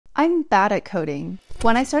I'm bad at coding.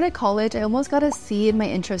 When I started college, I almost got a C in my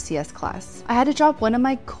intro CS class. I had to drop one of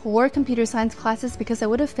my core computer science classes because I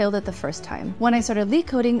would have failed it the first time. When I started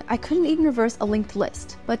Leetcoding, I couldn't even reverse a linked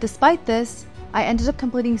list. But despite this, I ended up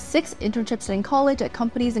completing 6 internships in college at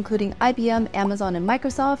companies including IBM, Amazon, and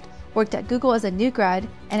Microsoft, worked at Google as a new grad,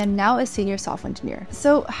 and am now a senior software engineer.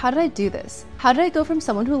 So how did I do this? How did I go from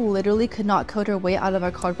someone who literally could not code her way out of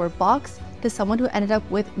a cardboard box to someone who ended up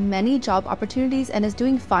with many job opportunities and is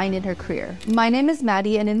doing fine in her career? My name is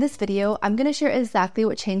Maddie, and in this video, I'm going to share exactly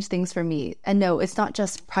what changed things for me. And no, it's not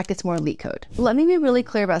just practice more Leetcode. Let me be really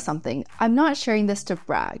clear about something. I'm not sharing this to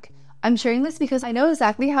brag. I'm sharing this because I know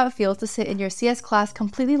exactly how it feels to sit in your CS class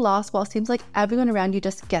completely lost while it seems like everyone around you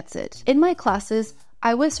just gets it. In my classes,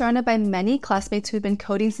 I was surrounded by many classmates who had been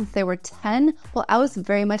coding since they were 10, while I was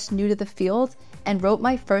very much new to the field and wrote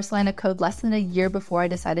my first line of code less than a year before I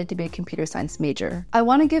decided to be a computer science major. I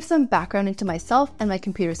want to give some background into myself and my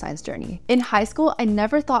computer science journey. In high school, I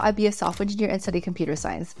never thought I'd be a software engineer and study computer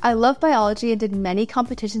science. I loved biology and did many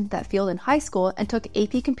competitions in that field in high school and took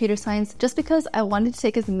AP computer science just because I wanted to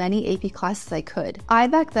take as many AP classes as I could. I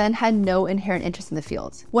back then had no inherent interest in the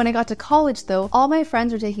field. When I got to college though, all my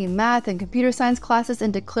friends were taking math and computer science classes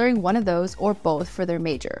and declaring one of those or both for their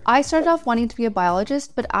major. I started off wanting to be a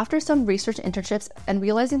biologist, but after some research internships and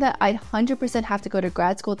realizing that I'd 100% have to go to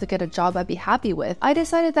grad school to get a job I'd be happy with, I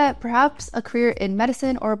decided that perhaps a career in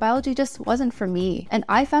medicine or biology just wasn't for me, and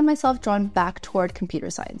I found myself drawn back toward computer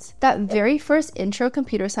science. That very first intro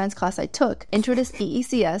computer science class I took, Intro to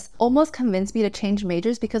EECS, almost convinced me to change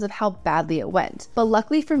majors because of how badly it went. But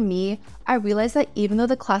luckily for me, I realized that even though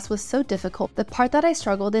the class was so difficult, the part that I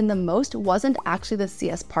struggled in the most wasn't actually the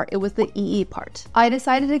CS part, it was the EE part. I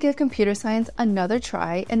decided to give computer science another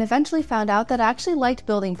try and eventually found out that I actually liked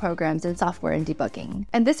building programs in software and debugging.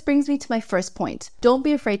 And this brings me to my first point. Don't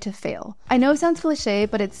be afraid to fail. I know it sounds cliche,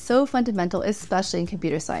 but it's so fundamental, especially in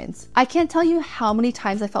computer science. I can't tell you how many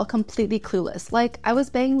times I felt completely clueless, like I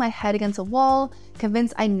was banging my head against a wall,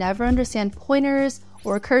 convinced I never understand pointers,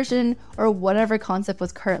 or recursion, or whatever concept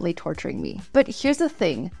was currently torturing me. But here's the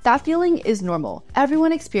thing, that feeling is normal.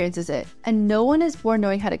 Everyone experiences it, and no one is born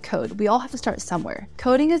knowing how to code. We all have to start somewhere.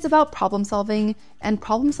 Coding is about problem solving, and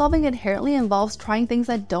problem solving inherently involves trying things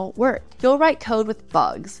that don't work. You'll write code with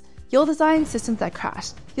bugs. You'll design systems that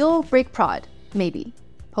crash. You'll break prod. Maybe.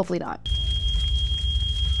 Hopefully not.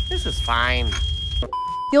 This is fine.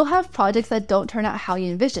 You'll have projects that don't turn out how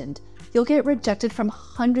you envisioned. You'll get rejected from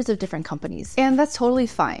hundreds of different companies, and that's totally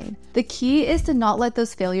fine. The key is to not let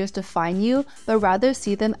those failures define you, but rather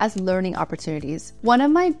see them as learning opportunities. One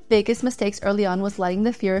of my biggest mistakes early on was letting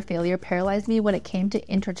the fear of failure paralyze me when it came to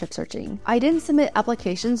internship searching. I didn't submit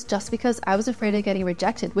applications just because I was afraid of getting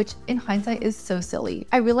rejected, which in hindsight is so silly.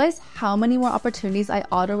 I realized how many more opportunities I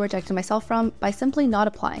auto-rejected myself from by simply not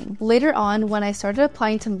applying. Later on, when I started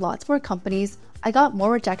applying to lots more companies, I got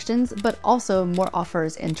more rejections, but also more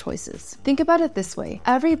offers and choices. Think about it this way.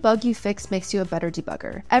 Every bug you fix makes you a better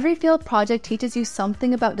debugger. Every failed project teaches you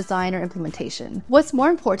something about design or implementation. What's more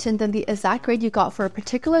important than the exact grade you got for a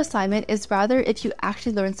particular assignment is rather if you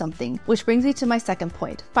actually learned something, which brings me to my second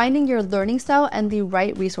point, finding your learning style and the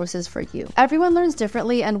right resources for you. Everyone learns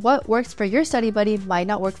differently, and what works for your study buddy might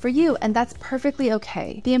not work for you, and that's perfectly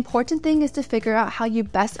okay. The important thing is to figure out how you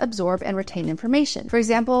best absorb and retain information. For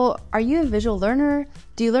example, are you a visual learner?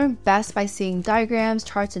 Do you learn best by seeing diagrams,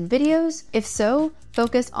 charts, and videos? If so,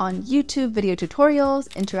 focus on YouTube video tutorials,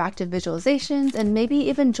 interactive visualizations, and maybe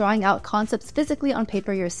even drawing out concepts physically on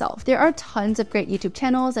paper yourself. There are tons of great YouTube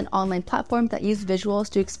channels and online platforms that use visuals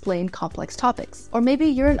to explain complex topics. Or maybe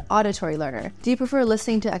you're an auditory learner. Do you prefer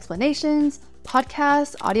listening to explanations,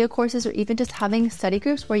 podcasts, audio courses, or even just having study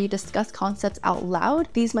groups where you discuss concepts out loud?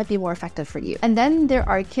 These might be more effective for you. And then there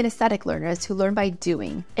are kinesthetic learners who learn by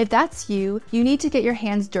doing. If that's you, you need to get your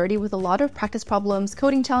hands dirty with a lot of practice problems,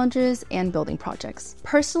 coding challenges, and building projects.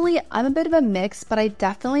 Personally, I'm a bit of a mix, but I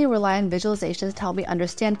definitely rely on visualizations to help me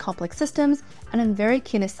understand complex systems, and I'm very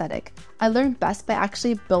kinesthetic. I learn best by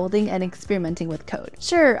actually building and experimenting with code.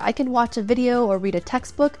 Sure, I can watch a video or read a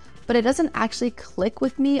textbook, but it doesn't actually click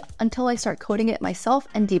with me until I start coding it myself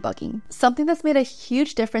and debugging. Something that's made a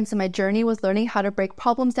huge difference in my journey was learning how to break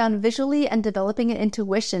problems down visually and developing an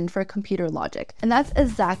intuition for computer logic. And that's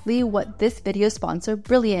exactly what this video sponsor,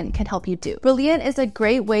 Brilliant, can help you do. Brilliant is a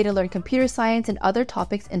great way to learn computer science and other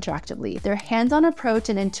topics interactively. Their hands-on approach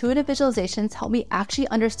and intuitive visualizations help me actually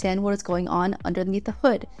understand what is going on underneath the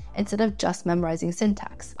hood instead of just memorizing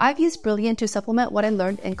syntax. I've used Brilliant to supplement what I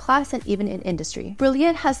learned in class and even in industry.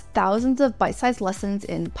 Brilliant has thousands of bite-sized lessons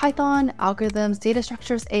in Python, algorithms, data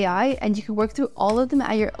structures, AI, and you can work through all of them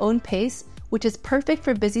at your own pace which is perfect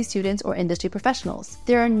for busy students or industry professionals.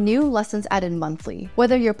 There are new lessons added monthly.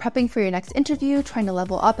 Whether you're prepping for your next interview, trying to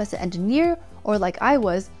level up as an engineer, or like I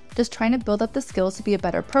was, just trying to build up the skills to be a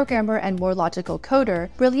better programmer and more logical coder,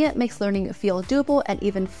 Brilliant makes learning feel doable and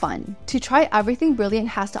even fun. To try everything Brilliant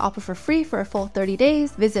has to offer for free for a full 30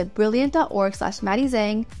 days, visit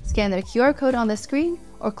brilliant.org/MaddieZhang, scan their QR code on the screen,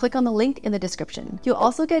 or click on the link in the description. You'll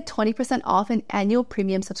also get 20% off an annual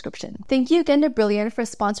premium subscription. Thank you again to Brilliant for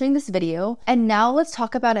sponsoring this video. And now let's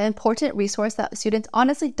talk about an important resource that students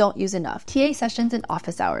honestly don't use enough: TA sessions and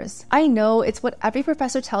office hours. I know it's what every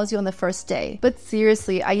professor tells you on the first day, but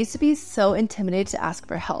seriously, I used to be so intimidated to ask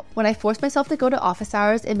for help. When I forced myself to go to office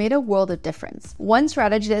hours, it made a world of difference. One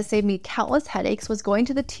strategy that saved me countless headaches was going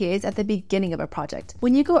to the TAs at the beginning of a project.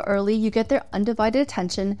 When you go early, you get their undivided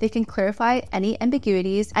attention, they can clarify any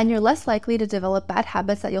ambiguity, and you're less likely to develop bad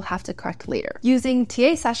habits that you'll have to correct later. Using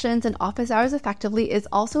TA sessions and office hours effectively is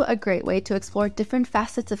also a great way to explore different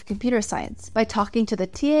facets of computer science. By talking to the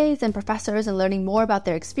TAs and professors and learning more about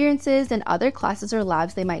their experiences and other classes or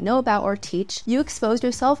labs they might know about or teach, you expose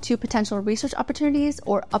yourself to potential research opportunities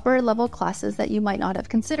or upper level classes that you might not have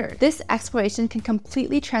considered. This exploration can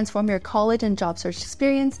completely transform your college and job search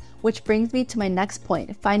experience, which brings me to my next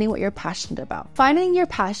point: finding what you're passionate about. Finding your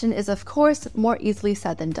passion is, of course, more easily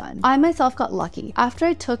said than done. I myself got lucky. After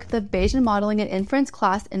I took the Bayesian modeling and inference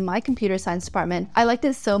class in my computer science department, I liked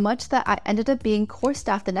it so much that I ended up being core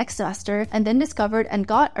staff the next semester and then discovered and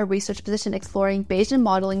got a research position exploring Bayesian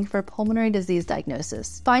modeling for pulmonary disease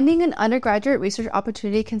diagnosis. Finding an undergraduate research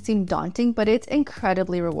opportunity can seem daunting, but it's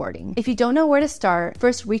incredibly rewarding. If you don't know where to start,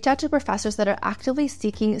 first reach out to professors that are actively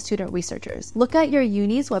seeking student researchers. Look at your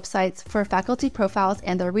uni's websites for faculty profiles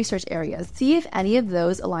and their research areas. See if any of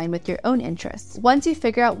those align with your own interests. Once you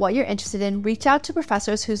figure out what you're interested in, reach out to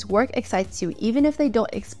professors whose work excites you, even if they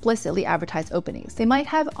don't explicitly advertise openings. They might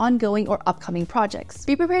have ongoing or upcoming projects.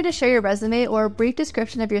 Be prepared to share your resume or a brief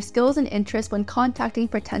description of your skills and interests when contacting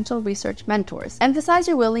potential research mentors. Emphasize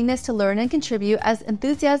your willingness to learn and contribute, as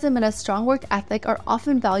enthusiasm and a strong work ethic are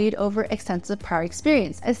often valued over extensive prior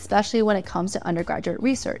experience, especially when it comes to undergraduate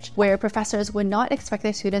research, where professors would not expect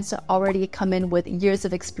their students to already come in with years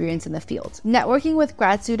of experience in the field. Networking with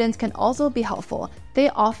grad students can also be helpful. They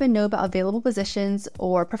often know about available positions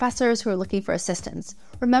or professors who are looking for assistance.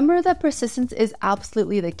 Remember that persistence is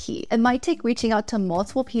absolutely the key. It might take reaching out to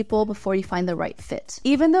multiple people before you find the right fit.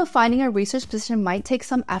 Even though finding a research position might take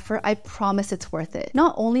some effort, I promise it's worth it.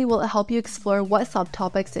 Not only will it help you explore what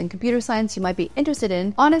subtopics in computer science you might be interested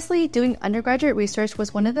in, honestly, doing undergraduate research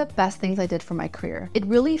was one of the best things I did for my career. It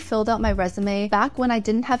really filled out my resume back when I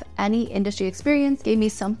didn't have any industry experience, gave me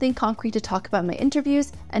something concrete to talk about in my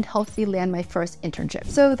interviews, and helped me land my first internship.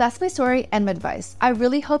 So that's my story and my advice. I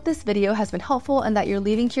really hope this video has been helpful and that you're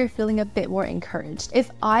leaving here feeling a bit more encouraged.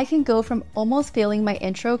 If I can go from almost failing my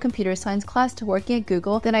intro computer science class to working at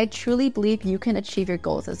Google, then I truly believe you can achieve your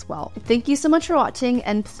goals as well. Thank you so much for watching,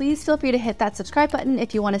 and please feel free to hit that subscribe button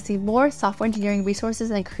if you want to see more software engineering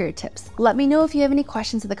resources and career tips. Let me know if you have any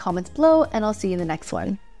questions in the comments below, and I'll see you in the next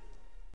one.